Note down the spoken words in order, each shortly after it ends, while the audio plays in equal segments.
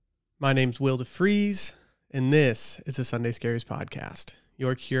My name's Will DeFries, and this is the Sunday Scaries Podcast,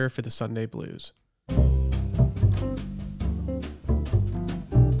 your cure for the Sunday blues. I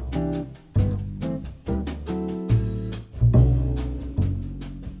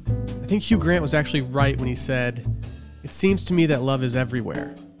think Hugh Grant was actually right when he said, "It seems to me that love is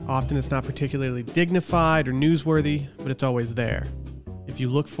everywhere. Often it's not particularly dignified or newsworthy, but it's always there. If you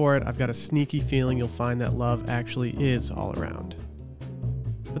look for it, I've got a sneaky feeling you'll find that love actually is all around."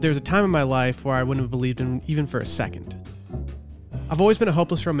 But there was a time in my life where I wouldn't have believed him even for a second. I've always been a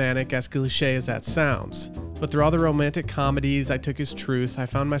hopeless romantic, as cliche as that sounds, but through all the romantic comedies I took as truth, I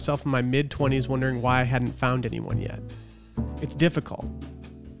found myself in my mid-20s wondering why I hadn't found anyone yet. It's difficult.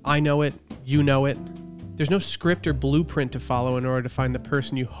 I know it, you know it. There's no script or blueprint to follow in order to find the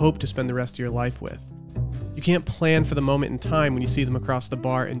person you hope to spend the rest of your life with. You can't plan for the moment in time when you see them across the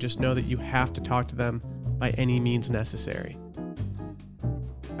bar and just know that you have to talk to them by any means necessary.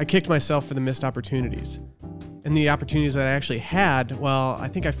 I kicked myself for the missed opportunities. And the opportunities that I actually had, well, I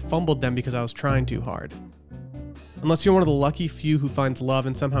think I fumbled them because I was trying too hard. Unless you're one of the lucky few who finds love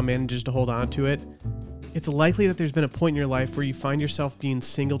and somehow manages to hold on to it, it's likely that there's been a point in your life where you find yourself being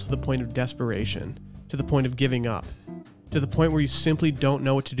single to the point of desperation, to the point of giving up, to the point where you simply don't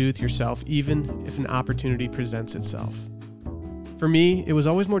know what to do with yourself, even if an opportunity presents itself. For me, it was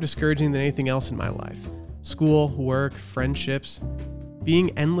always more discouraging than anything else in my life. School, work, friendships.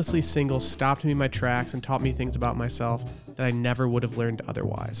 Being endlessly single stopped me in my tracks and taught me things about myself that I never would have learned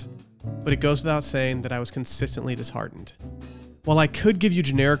otherwise. But it goes without saying that I was consistently disheartened. While I could give you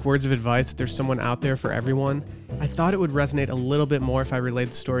generic words of advice that there's someone out there for everyone, I thought it would resonate a little bit more if I relayed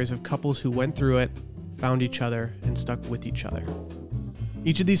the stories of couples who went through it, found each other, and stuck with each other.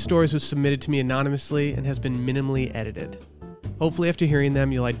 Each of these stories was submitted to me anonymously and has been minimally edited. Hopefully after hearing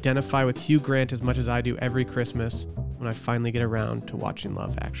them, you'll identify with Hugh Grant as much as I do every Christmas when I finally get around to watching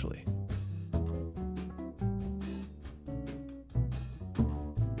Love Actually.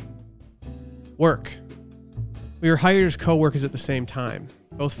 Work. We were hired as co-workers at the same time,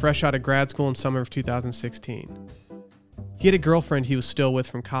 both fresh out of grad school in summer of 2016. He had a girlfriend he was still with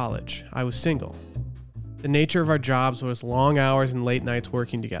from college. I was single. The nature of our jobs was long hours and late nights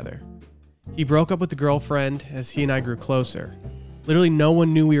working together. He broke up with the girlfriend as he and I grew closer. Literally no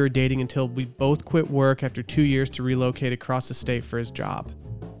one knew we were dating until we both quit work after 2 years to relocate across the state for his job.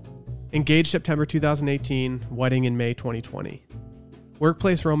 Engaged September 2018, wedding in May 2020.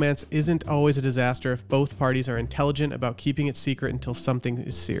 Workplace romance isn't always a disaster if both parties are intelligent about keeping it secret until something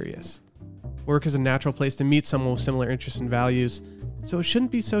is serious. Work is a natural place to meet someone with similar interests and values, so it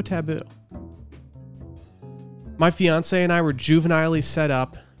shouldn't be so taboo. My fiance and I were juvenilely set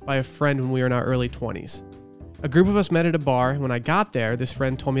up by a friend when we were in our early 20s. A group of us met at a bar, and when I got there, this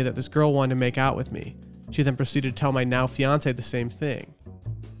friend told me that this girl wanted to make out with me. She then proceeded to tell my now fiance the same thing.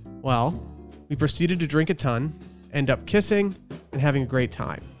 Well, we proceeded to drink a ton, end up kissing, and having a great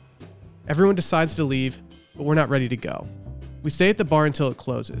time. Everyone decides to leave, but we're not ready to go. We stay at the bar until it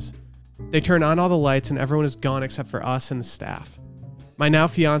closes. They turn on all the lights and everyone is gone except for us and the staff. My now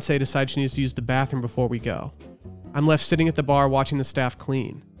fiance decides she needs to use the bathroom before we go. I'm left sitting at the bar watching the staff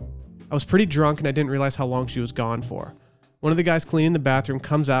clean. I was pretty drunk and I didn't realize how long she was gone for. One of the guys cleaning the bathroom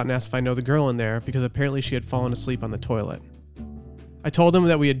comes out and asks if I know the girl in there because apparently she had fallen asleep on the toilet. I told him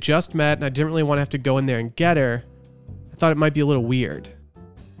that we had just met and I didn't really want to have to go in there and get her. I thought it might be a little weird.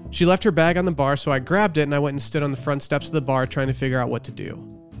 She left her bag on the bar, so I grabbed it and I went and stood on the front steps of the bar trying to figure out what to do.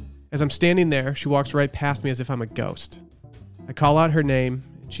 As I'm standing there, she walks right past me as if I'm a ghost. I call out her name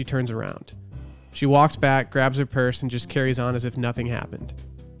and she turns around. She walks back, grabs her purse, and just carries on as if nothing happened.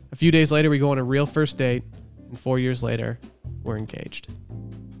 A few days later, we go on a real first date, and 4 years later, we're engaged.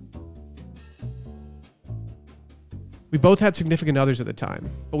 We both had significant others at the time,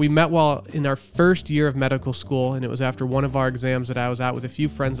 but we met while in our first year of medical school, and it was after one of our exams that I was out with a few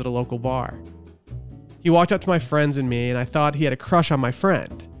friends at a local bar. He walked up to my friends and me, and I thought he had a crush on my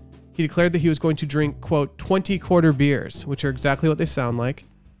friend. He declared that he was going to drink, quote, 20 quarter beers, which are exactly what they sound like,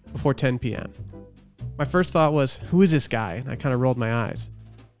 before 10 p.m. My first thought was, who is this guy? And I kind of rolled my eyes.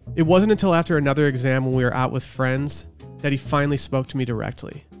 It wasn't until after another exam when we were out with friends that he finally spoke to me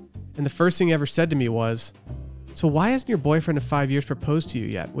directly. And the first thing he ever said to me was, "So why hasn't your boyfriend of 5 years proposed to you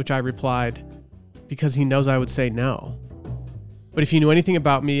yet?" Which I replied, because he knows I would say no. But if he knew anything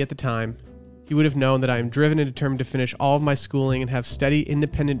about me at the time, he would have known that I am driven and determined to finish all of my schooling and have steady,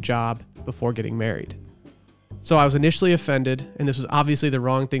 independent job before getting married. So I was initially offended, and this was obviously the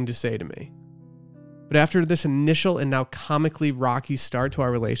wrong thing to say to me. But after this initial and now comically rocky start to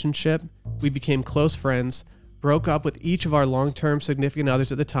our relationship, we became close friends, broke up with each of our long-term significant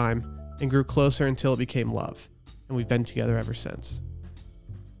others at the time, and grew closer until it became love. And we've been together ever since.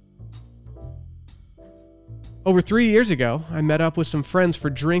 Over 3 years ago, I met up with some friends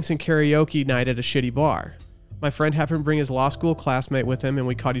for drinks and karaoke night at a shitty bar. My friend happened to bring his law school classmate with him and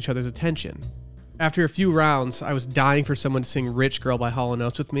we caught each other's attention. After a few rounds, I was dying for someone to sing Rich Girl by Hall &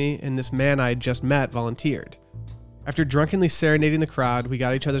 Oates with me, and this man I had just met volunteered. After drunkenly serenading the crowd, we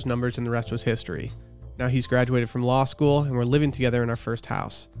got each other's numbers and the rest was history. Now he's graduated from law school and we're living together in our first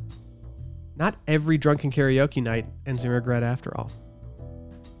house. Not every drunken karaoke night ends in regret after all.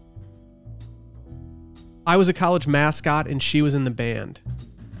 I was a college mascot and she was in the band.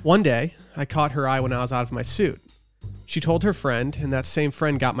 One day, I caught her eye when I was out of my suit. She told her friend, and that same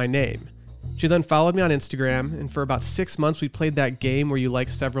friend got my name. She then followed me on Instagram, and for about 6 months we played that game where you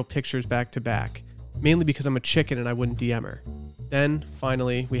like several pictures back to back, mainly because I'm a chicken and I wouldn't DM her. Then,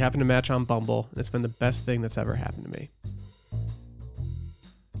 finally, we happened to match on Bumble, and it's been the best thing that's ever happened to me.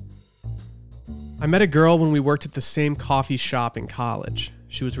 I met a girl when we worked at the same coffee shop in college.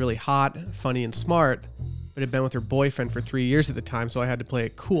 She was really hot, funny, and smart, but had been with her boyfriend for 3 years at the time, so I had to play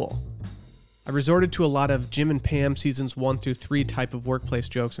it cool. I resorted to a lot of Jim and Pam seasons 1 through 3 type of workplace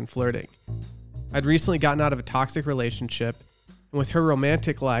jokes and flirting. I'd recently gotten out of a toxic relationship, and with her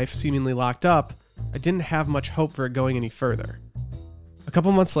romantic life seemingly locked up, I didn't have much hope for it going any further. A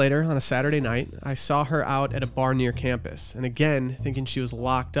couple months later, on a Saturday night, I saw her out at a bar near campus, and again, thinking she was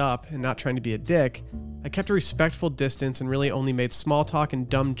locked up and not trying to be a dick, I kept a respectful distance and really only made small talk and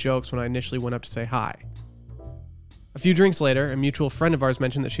dumb jokes when I initially went up to say hi. A few drinks later, a mutual friend of ours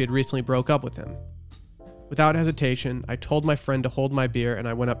mentioned that she had recently broke up with him. Without hesitation, I told my friend to hold my beer and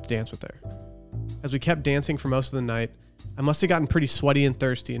I went up to dance with her. As we kept dancing for most of the night, I must have gotten pretty sweaty and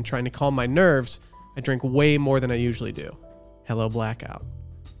thirsty, and trying to calm my nerves, I drank way more than I usually do. Hello, blackout.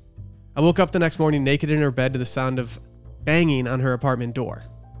 I woke up the next morning naked in her bed to the sound of banging on her apartment door.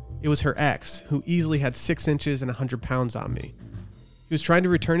 It was her ex, who easily had 6 inches and 100 pounds on me. He was trying to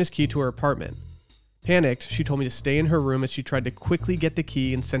return his key to her apartment. Panicked, she told me to stay in her room as she tried to quickly get the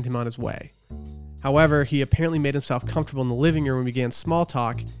key and send him on his way. However, he apparently made himself comfortable in the living room and began small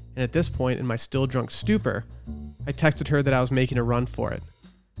talk, and at this point, in my still drunk stupor, I texted her that I was making a run for it.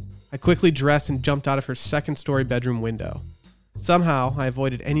 I quickly dressed and jumped out of her second-story bedroom window. Somehow, I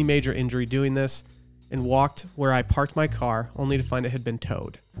avoided any major injury doing this and walked where I parked my car, only to find it had been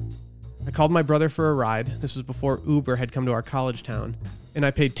towed. I called my brother for a ride. This was before Uber had come to our college town, and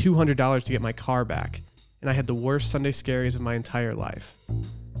I paid $200 to get my car back, and I had the worst Sunday scaries of my entire life.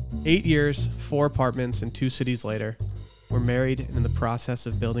 8 years, 4 apartments, and 2 cities later, we're married and in the process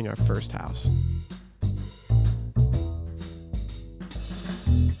of building our first house.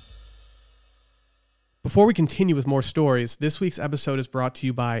 Before we continue with more stories, this week's episode is brought to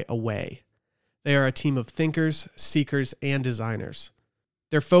you by Away. They are a team of thinkers, seekers, and designers.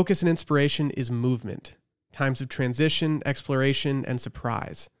 Their focus and inspiration is movement, times of transition, exploration, and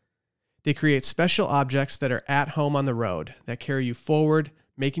surprise. They create special objects that are at home on the road, that carry you forward,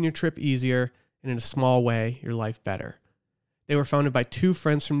 making your trip easier, and in a small way, your life better. They were founded by 2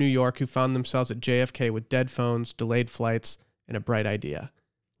 friends from New York who found themselves at JFK with dead phones, delayed flights, and a bright idea: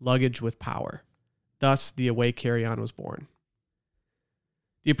 luggage with power. Thus, the Away Carry-On was born.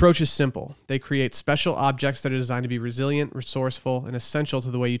 The approach is simple. They create special objects that are designed to be resilient, resourceful, and essential to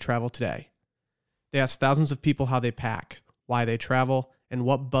the way you travel today. They ask thousands of people how they pack, why they travel, and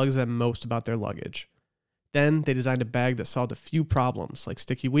what bugs them most about their luggage. Then, they designed a bag that solved a few problems, like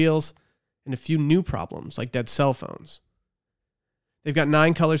sticky wheels, and a few new problems, like dead cell phones. They've got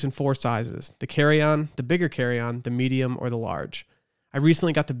 9 colors and 4 sizes: the carry-on, the bigger carry-on, the medium, or the large. I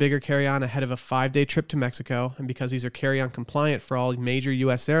recently got the bigger carry-on ahead of a 5-day trip to Mexico, and because these are carry-on compliant for all major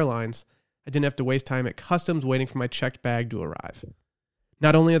U.S. airlines, I didn't have to waste time at customs waiting for my checked bag to arrive.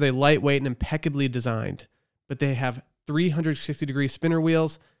 Not only are they lightweight and impeccably designed, but they have 360-degree spinner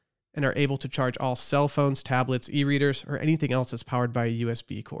wheels and are able to charge all cell phones, tablets, e-readers, or anything else that's powered by a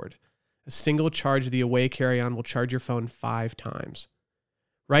USB cord. A single charge of the Away Carry-On will charge your phone 5 times.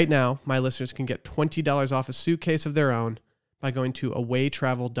 Right now, my listeners can get $20 off a suitcase of their own by going to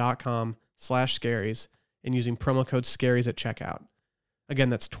awaytravel.com/scaries and using promo code SCARIES at checkout. Again,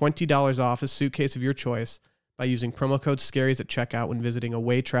 that's $20 off a suitcase of your choice by using promo code SCARIES at checkout when visiting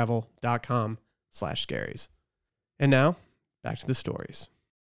awaytravel.com/scaries. And now, back to the stories.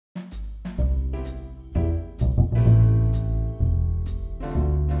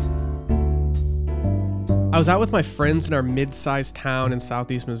 I was out with my friends in our mid-sized town in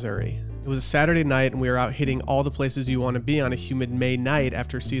southeast Missouri. It was a Saturday night and we were out hitting all the places you want to be on a humid May night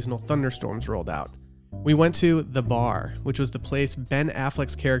after seasonal thunderstorms rolled out. We went to The Bar, which was the place Ben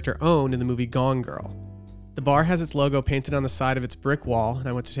Affleck's character owned in the movie Gone Girl. The bar has its logo painted on the side of its brick wall, and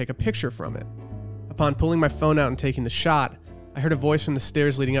I went to take a picture from it. Upon pulling my phone out and taking the shot, I heard a voice from the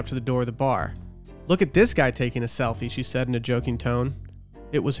stairs leading up to the door of the bar. "Look at this guy taking a selfie," she said in a joking tone.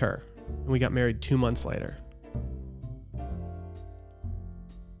 It was her, and we got married 2 months later.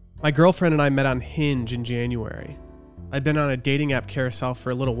 My girlfriend and I met on Hinge in January. I'd been on a dating app carousel for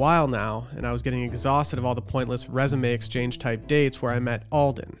a little while now, and I was getting exhausted of all the pointless resume exchange type dates where I met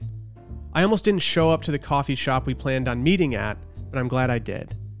Alden. I almost didn't show up to the coffee shop we planned on meeting at, but I'm glad I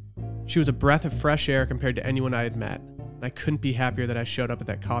did. She was a breath of fresh air compared to anyone I had met, and I couldn't be happier that I showed up at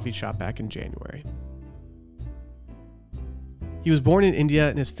that coffee shop back in January. He was born in India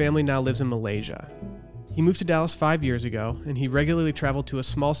and his family now lives in Malaysia. He moved to Dallas 5 years ago, and he regularly traveled to a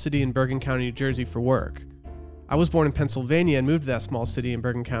small city in Bergen County, New Jersey for work. I was born in Pennsylvania and moved to that small city in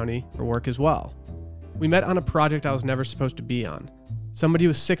Bergen County for work as well. We met on a project I was never supposed to be on. Somebody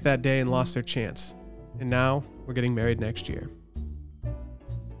was sick that day and lost their chance. And now we're getting married next year.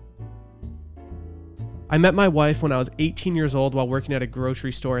 I met my wife when I was 18 years old while working at a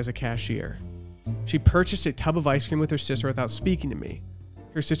grocery store as a cashier. She purchased a tub of ice cream with her sister without speaking to me.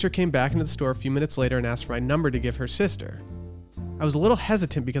 Her sister came back into the store a few minutes later and asked for my number to give her sister. I was a little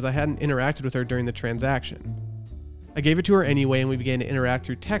hesitant because I hadn't interacted with her during the transaction. I gave it to her anyway and we began to interact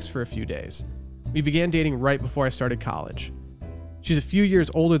through text for a few days. We began dating right before I started college. She's a few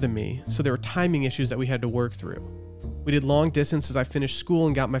years older than me, so there were timing issues that we had to work through. We did long distance as I finished school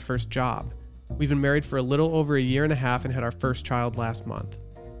and got my first job. We've been married for a little over a year and a half and had our first child last month.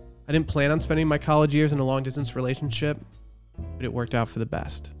 I didn't plan on spending my college years in a long distance relationship, but it worked out for the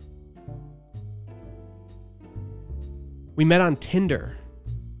best. We met on Tinder.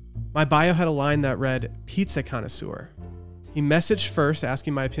 My bio had a line that read, "Pizza connoisseur." He messaged first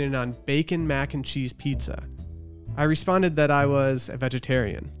asking my opinion on bacon mac and cheese pizza. I responded that I was a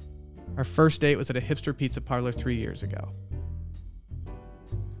vegetarian. Our first date was at a hipster pizza parlor 3 years ago.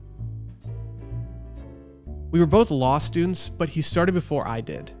 We were both law students, but he started before I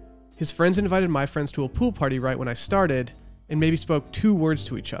did. His friends invited my friends to a pool party right when I started, and maybe spoke 2 words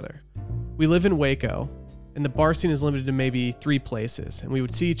to each other. We live in Waco, and the bar scene is limited to maybe 3 places, and we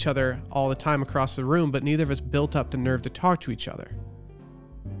would see each other all the time across the room, but neither of us built up the nerve to talk to each other.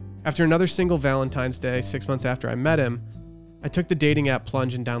 After another single Valentine's Day, 6 months after I met him, I took the dating app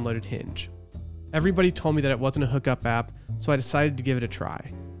plunge and downloaded Hinge. Everybody told me that it wasn't a hookup app, so I decided to give it a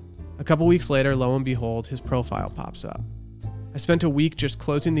try. A couple weeks later, lo and behold, his profile pops up. I spent a week just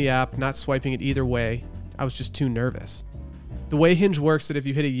closing the app, not swiping it either way. I was just too nervous. The way Hinge works is that if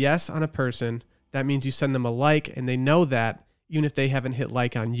you hit a yes on a person, that means you send them a like, and they know that, even if they haven't hit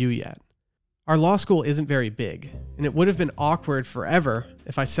like on you yet. Our law school isn't very big, and it would have been awkward forever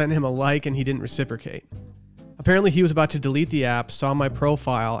if I sent him a like and he didn't reciprocate. Apparently he was about to delete the app, saw my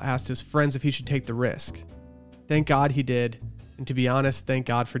profile, asked his friends if he should take the risk. Thank God he did, and to be honest, thank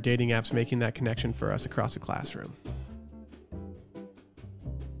God for dating apps making that connection for us across the classroom.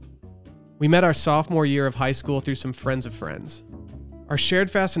 We met our sophomore year of high school through some friends of friends. Our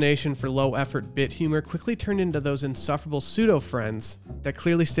shared fascination for low-effort bit humor quickly turned into those insufferable pseudo-friends that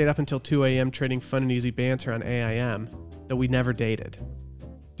clearly stayed up until 2 a.m. trading fun and easy banter on AIM, though we never dated.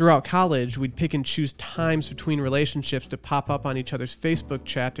 Throughout college, we'd pick and choose times between relationships to pop up on each other's Facebook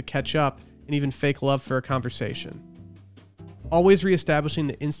chat to catch up and even fake love for a conversation. Always reestablishing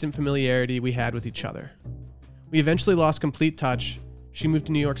the instant familiarity we had with each other. We eventually lost complete touch. She moved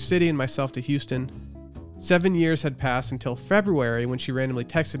to New York City and myself to Houston. 7 years had passed until February when she randomly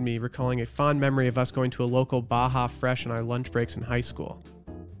texted me, recalling a fond memory of us going to a local Baja Fresh on our lunch breaks in high school.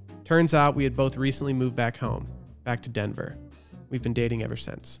 Turns out we had both recently moved back home, back to Denver. We've been dating ever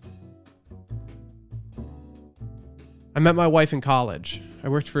since. I met my wife in college. I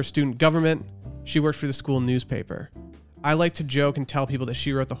worked for a student government. She worked for the school newspaper. I like to joke and tell people that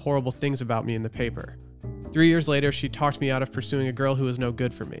she wrote the horrible things about me in the paper. 3 years later, she talked me out of pursuing a girl who was no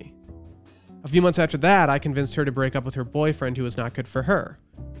good for me. A few months after that, I convinced her to break up with her boyfriend who was not good for her.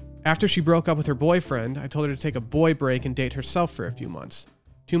 After she broke up with her boyfriend, I told her to take a boy break and date herself for a few months.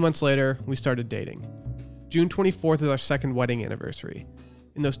 2 months later, we started dating. June 24th is our second wedding anniversary.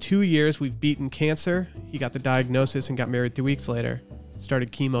 In those 2 years, we've beaten cancer, he got the diagnosis and got married 3 weeks later,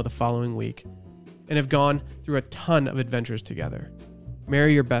 started chemo the following week, and have gone through a ton of adventures together.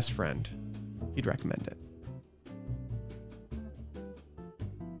 Marry your best friend. He'd recommend it.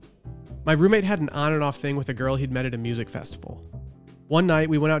 My roommate had an on and off thing with a girl he'd met at a music festival. One night,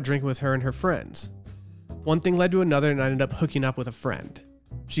 we went out drinking with her and her friends. One thing led to another, and I ended up hooking up with a friend.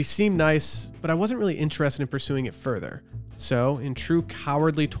 She seemed nice, but I wasn't really interested in pursuing it further. So, in true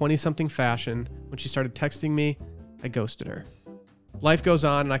cowardly 20-something fashion, when she started texting me, I ghosted her. Life goes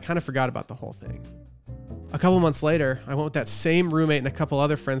on, and I kind of forgot about the whole thing. A couple months later, I went with that same roommate and a couple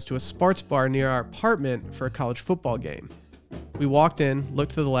other friends to a sports bar near our apartment for a college football game. We walked in,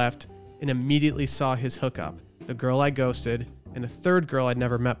 looked to the left, and immediately saw his hookup, the girl I ghosted, and a third girl I'd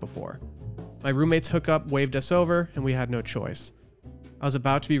never met before. My roommate's hookup waved us over, and we had no choice. I was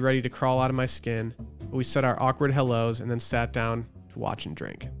about to be ready to crawl out of my skin, but we said our awkward hellos and then sat down to watch and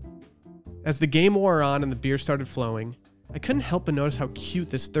drink. As the game wore on and the beer started flowing, I couldn't help but notice how cute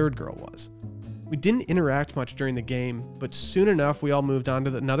this third girl was. We didn't interact much during the game, but soon enough we all moved on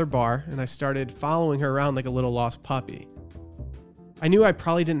to another bar, and I started following her around like a little lost puppy. I knew I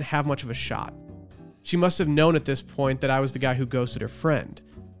probably didn't have much of a shot. She must have known at this point that I was the guy who ghosted her friend,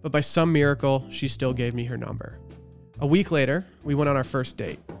 but by some miracle, she still gave me her number. A week later, we went on our first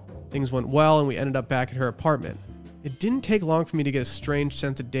date. Things went well and we ended up back at her apartment. It didn't take long for me to get a strange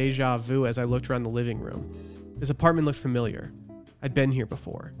sense of deja vu as I looked around the living room. This apartment looked familiar. I'd been here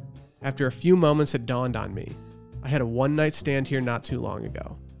before. After a few moments, it dawned on me. I had a one-night stand here not too long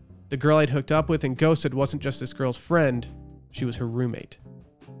ago. The girl I'd hooked up with and ghosted wasn't just this girl's friend, she was her roommate.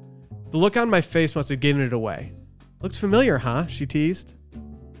 The look on my face must have given it away. "Looks familiar, huh?" she teased.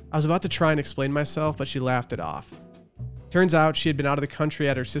 I was about to try and explain myself, but she laughed it off. Turns out she had been out of the country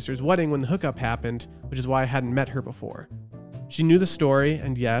at her sister's wedding when the hookup happened, which is why I hadn't met her before. She knew the story,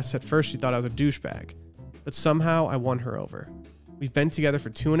 and yes, at first she thought I was a douchebag. But somehow I won her over. We've been together for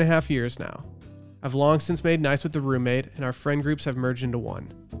 2.5 years now. I've long since made nice with the roommate, and our friend groups have merged into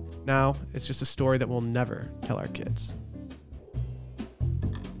one. Now, it's just a story that we'll never tell our kids.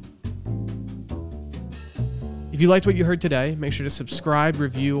 If you liked what you heard today, make sure to subscribe,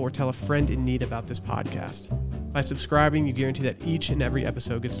 review, or tell a friend in need about this podcast. By subscribing, you guarantee that each and every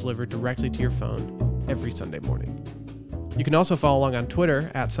episode gets delivered directly to your phone every Sunday morning. You can also follow along on Twitter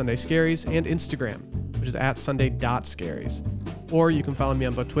at Sunday Scaries and Instagram, which is at Sunday.Scaries. Or you can follow me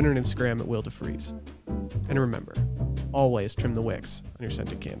on both Twitter and Instagram at Will DeFries. And remember, always trim the wicks on your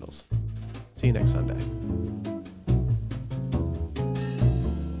scented candles. See you next Sunday.